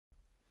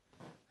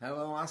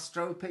Hello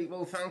Astro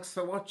people, thanks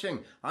for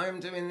watching. I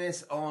am doing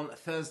this on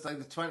Thursday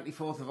the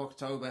 24th of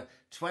October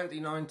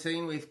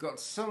 2019. We've got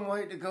some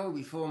way to go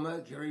before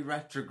Mercury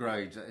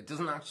retrograde. It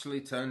doesn't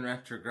actually turn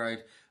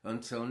retrograde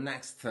until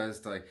next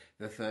Thursday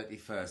the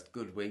 31st.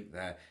 Good week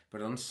there.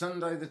 But on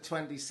Sunday the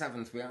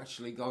 27th we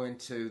actually go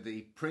into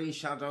the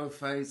pre-shadow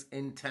phase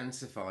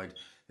intensified.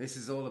 This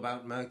is all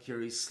about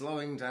Mercury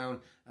slowing down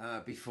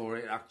before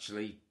it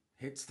actually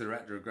hits the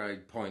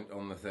retrograde point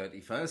on the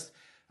 31st.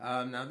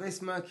 Now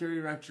this Mercury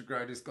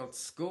retrograde has got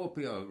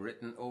Scorpio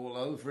written all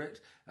over it.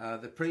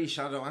 The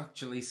pre-shadow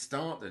actually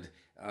started,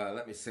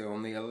 let me see,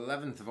 on the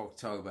 11th of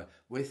October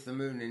with the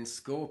moon in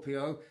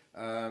Scorpio.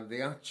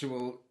 The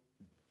actual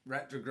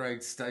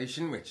retrograde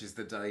station, which is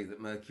the day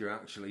that Mercury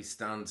actually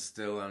stands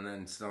still and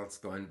then starts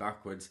going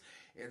backwards,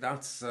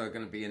 that's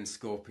going to be in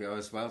Scorpio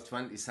as well,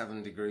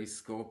 27 degrees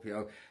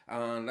Scorpio.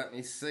 And let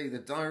me see, the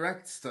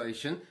direct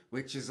station,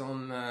 which is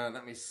on,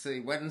 let me see,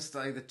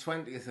 Wednesday the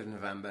 20th of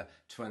November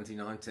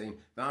 2019,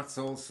 that's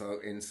also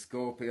in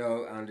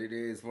Scorpio, and it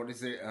is, what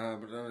is it,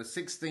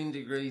 16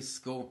 degrees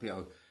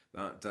Scorpio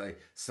that day.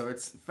 So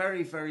it's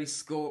very, very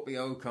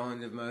Scorpio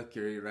kind of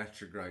Mercury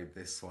retrograde,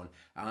 this one.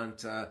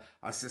 And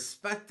I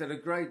suspect that a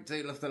great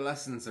deal of the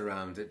lessons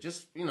around it,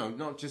 just, you know,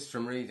 not just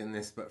from reading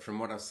this, but from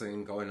what I've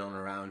seen going on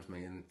around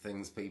me and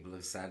things people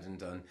have said and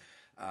done,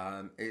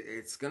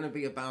 it's going to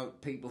be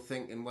about people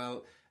thinking,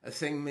 well, a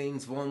thing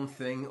means one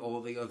thing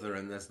or the other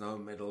and there's no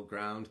middle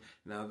ground.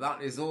 Now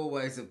that is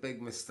always a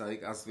big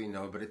mistake, as we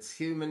know, but it's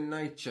human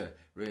nature,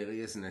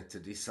 really, isn't it, to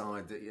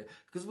decide that,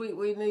 because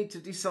we need to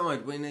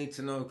decide, we need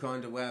to know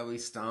kind of where we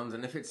stand,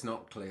 and if it's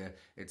not clear,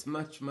 it's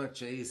much,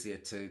 much easier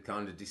to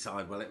kind of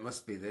decide, well, it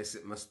must be this,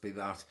 it must be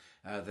that,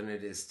 than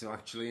it is to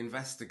actually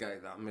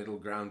investigate that middle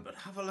ground. But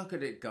have a look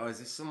at it,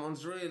 guys. If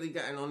someone's really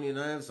getting on your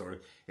nerves, or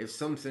if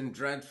something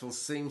dreadful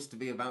seems to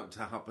be about to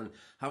happen,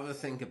 have a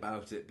think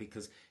about it,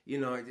 because, you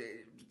know,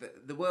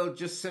 the world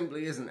just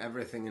simply isn't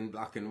everything in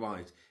black and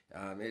white.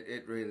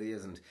 It really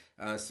isn't.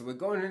 So we're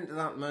going into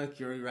that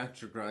Mercury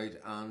retrograde,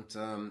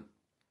 and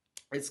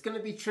it's going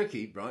to be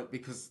tricky, right?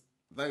 Because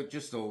they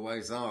just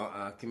always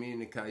are.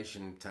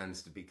 Communication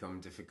tends to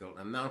become difficult,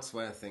 and that's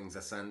where things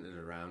are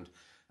centered around.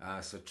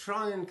 So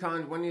try and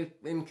kind of, when you're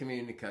in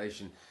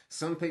communication,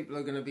 some people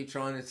are going to be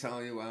trying to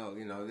tell you, well,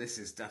 you know, this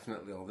is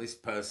definitely, or this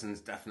person's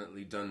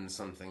definitely done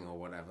something or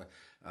whatever.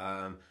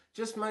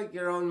 Just make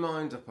your own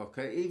mind up,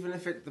 okay? Even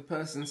if the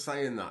person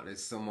saying that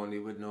is someone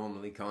you would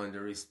normally kind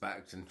of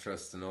respect and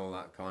trust and all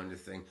that kind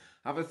of thing.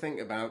 Have a think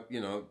about,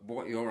 you know,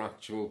 what your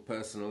actual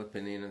personal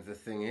opinion of the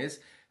thing is.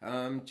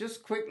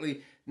 Just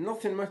quickly,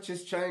 nothing much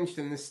has changed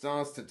in the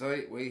stars to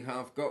date. We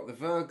have got the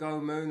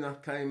Virgo moon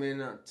that came in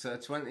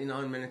at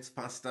 29 minutes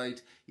past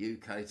 8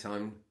 UK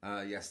time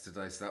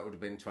yesterday, so that would have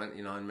been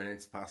 29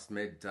 minutes past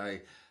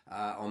midday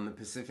on the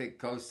Pacific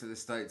coast of the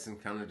States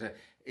and Canada.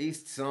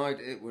 East side,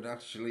 it would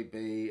actually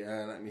be,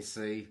 let me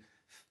see,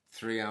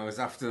 3 hours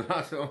after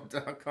that.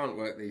 I can't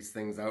work these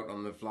things out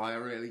on the fly, I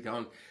really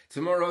can't.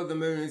 Tomorrow the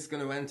moon is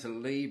going to enter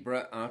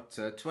Libra at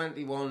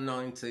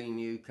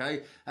 21:19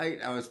 UK,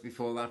 8 hours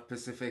before that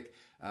Pacific,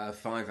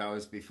 5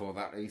 hours before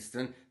that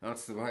Eastern.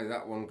 That's the way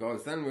that one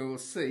goes. Then we will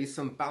see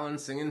some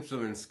balancing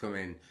influence come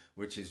in,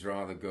 which is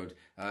rather good.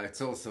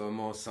 It's also a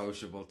more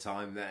sociable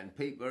time then.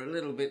 People are a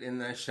little bit in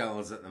their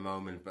shells at the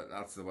moment, but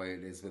that's the way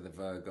it is with the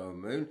Virgo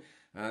moon.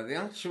 The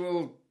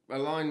actual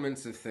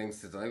alignments of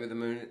things today, with the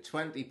moon at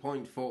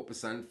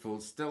 20.4% full,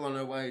 still on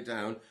her way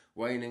down,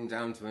 waning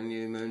down to a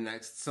new moon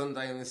next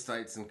Sunday in the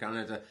States and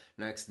Canada,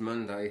 next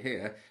Monday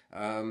here.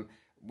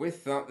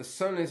 With that, the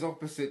sun is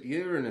opposite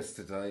Uranus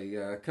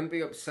today. Can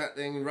be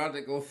upsetting,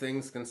 radical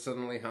things can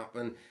suddenly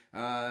happen.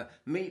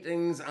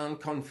 Meetings and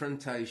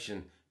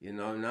confrontation. You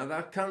know, now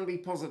that can be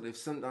positive.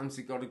 Sometimes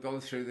you've got to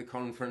go through the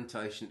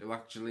confrontation to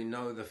actually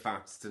know the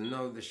facts, to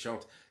know the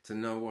shot, to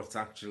know what's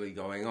actually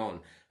going on.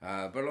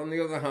 But on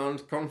the other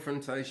hand,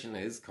 confrontation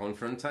is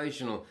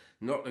confrontational.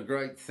 Not a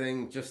great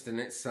thing just in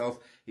itself.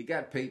 You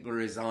get people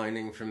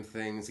resigning from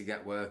things, you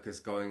get workers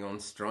going on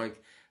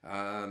strike.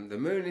 The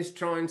moon is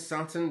trine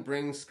Saturn,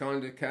 brings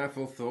kind of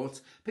careful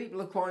thoughts.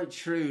 People are quite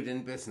shrewd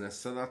in business,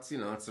 so that's, you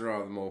know, that's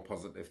rather more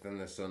positive than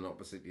the sun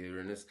opposite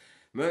Uranus.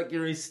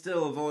 Mercury's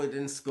still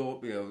avoiding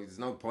Scorpio. There's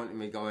no point in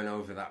me going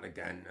over that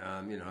again.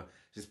 You know,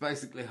 just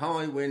basically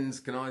high winds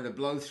can either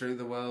blow through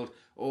the world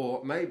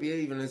or maybe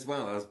even as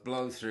well as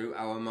blow through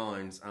our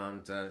minds,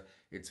 and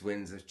its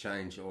winds of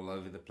change all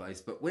over the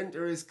place. But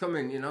winter is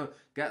coming, you know,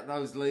 get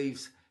those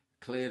leaves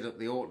cleared up,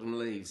 the autumn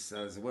leaves.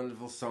 There's a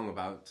wonderful song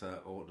about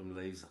autumn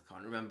leaves. I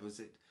can't remember, was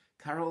it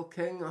Carole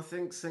King, I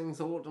think, sings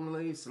Autumn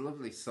Leaves? A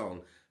lovely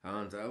song,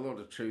 and a lot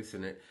of truth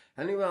in it.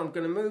 Anyway, I'm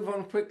going to move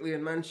on quickly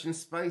and mention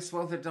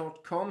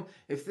spaceweather.com.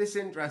 If this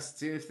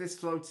interests you, if this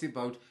floats your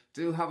boat,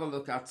 do have a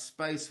look at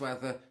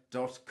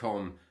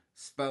spaceweather.com.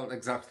 Spelled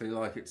exactly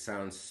like it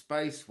sounds,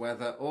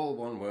 spaceweather, all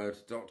one word,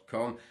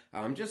 .com.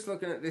 I'm just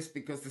looking at this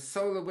because the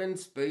solar wind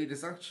speed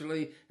is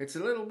actually, it's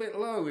a little bit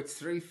low. It's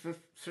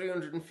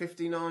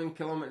 359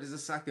 kilometers a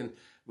second,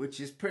 which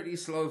is pretty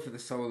slow for the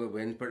solar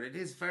wind, but it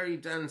is very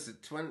dense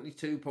at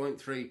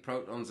 22.3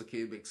 protons a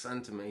cubic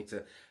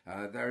centimetre.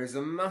 There is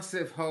a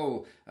massive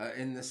hole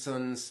in the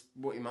sun's,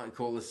 what you might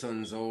call the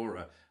sun's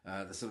aura,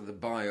 the sort of the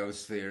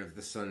biosphere of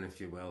the sun, if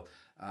you will.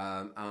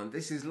 And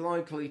this is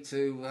likely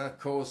to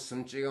cause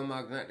some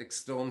geomagnetic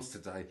storms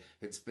today.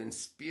 It's been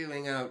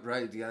spewing out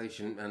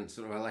radiation and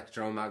sort of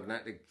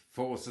electromagnetic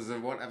forces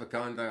of whatever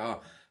kind they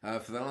are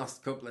for the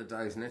last couple of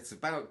days, and it's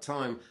about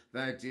time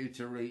they're due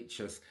to reach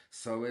us.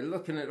 So we're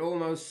looking at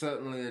almost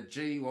certainly a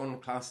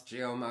G1 class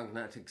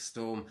geomagnetic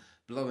storm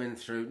blowing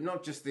through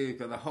not just the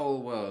UK, the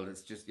whole world.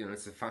 It's just, you know,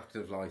 it's a fact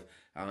of life,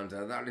 and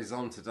that is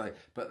on today.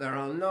 But there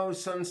are no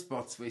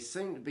sunspots. We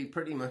seem to be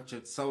pretty much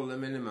at solar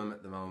minimum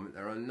at the moment.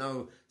 There are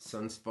no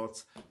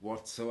sunspots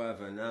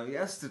whatsoever. Now,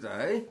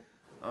 yesterday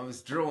I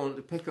was drawn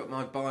to pick up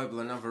my Bible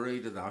and have a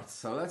read of that,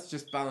 so let's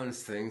just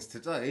balance things.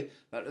 Today,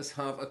 let us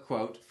have a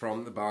quote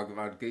from the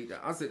Bhagavad Gita.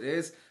 As it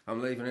is,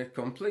 I'm leaving it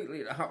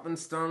completely to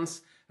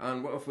happenstance,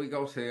 and what have we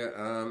got here?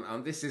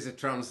 And this is a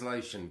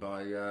translation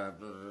by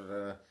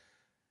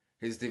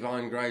His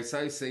Divine Grace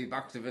A.C.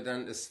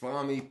 Bhaktivedanta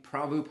Swami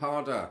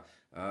Prabhupada,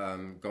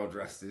 God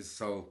rest his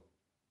soul.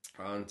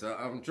 And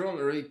I'm drawn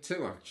to read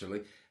two,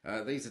 actually.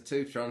 These are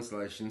two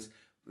translations.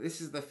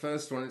 This is the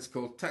first one. It's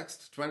called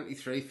Text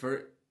 23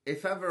 for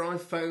 "If ever I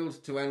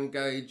failed to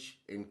engage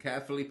in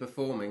carefully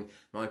performing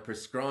my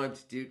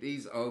prescribed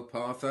duties, O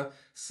Partha,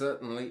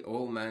 certainly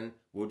all men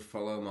would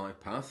follow my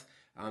path."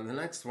 And the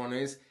next one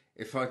is,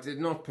 "If I did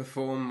not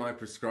perform my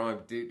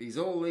prescribed duties,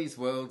 all these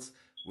worlds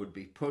would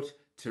be put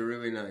to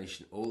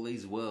ruination." All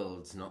these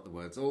worlds, not the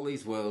words, all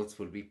these worlds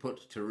would be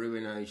put to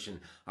ruination.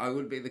 I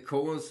would be the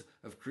cause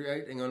of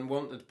creating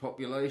unwanted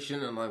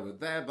population, and I would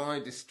thereby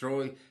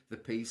destroy the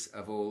peace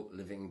of all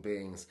living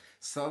beings.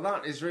 So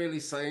that is really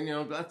saying, you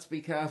know, let's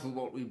be careful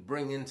what we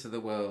bring into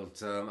the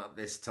world at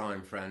this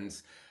time,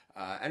 friends.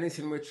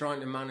 Anything we're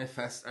trying to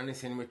manifest,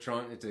 anything we're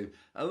trying to do,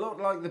 a lot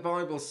like the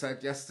Bible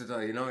said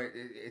yesterday, you know,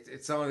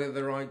 it's either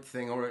the right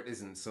thing or it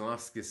isn't. So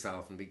ask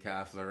yourself and be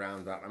careful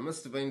around that. I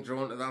must have been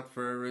drawn to that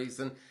for a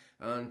reason.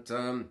 And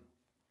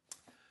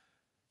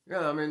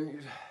yeah, I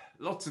mean,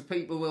 lots of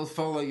people will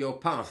follow your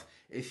path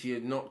if you're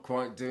not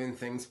quite doing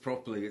things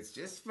properly. It's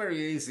just very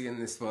easy in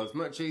this world. It's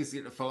much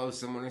easier to follow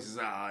someone who says,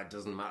 it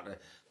doesn't matter,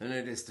 than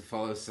it is to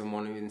follow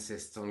someone who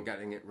insists on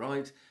getting it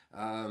right.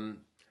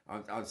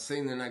 I've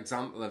seen an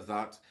example of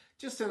that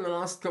just in the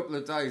last couple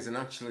of days, and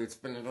actually it's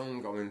been an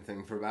ongoing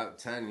thing for about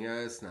 10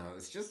 years now.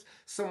 It's just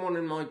someone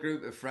in my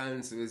group of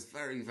friends who is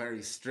very,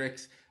 very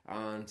strict,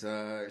 and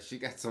she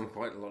gets on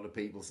quite a lot of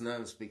people's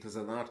nerves because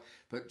of that.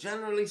 But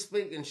generally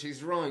speaking,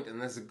 she's right, and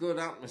there's a good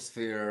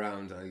atmosphere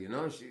around her, you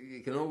know.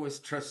 You can always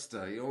trust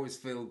her, you always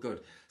feel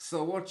good.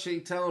 So what she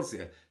tells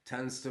you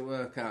tends to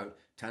work out,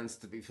 tends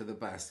to be for the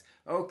best.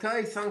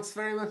 Okay, thanks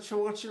very much for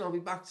watching. I'll be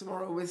back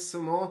tomorrow with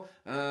some more.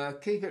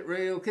 Keep it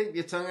real, keep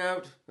your tongue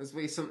out, as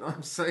we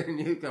sometimes say in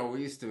UK.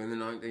 We used to in the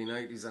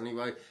 1980s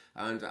anyway,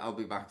 and I'll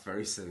be back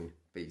very soon.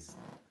 Peace.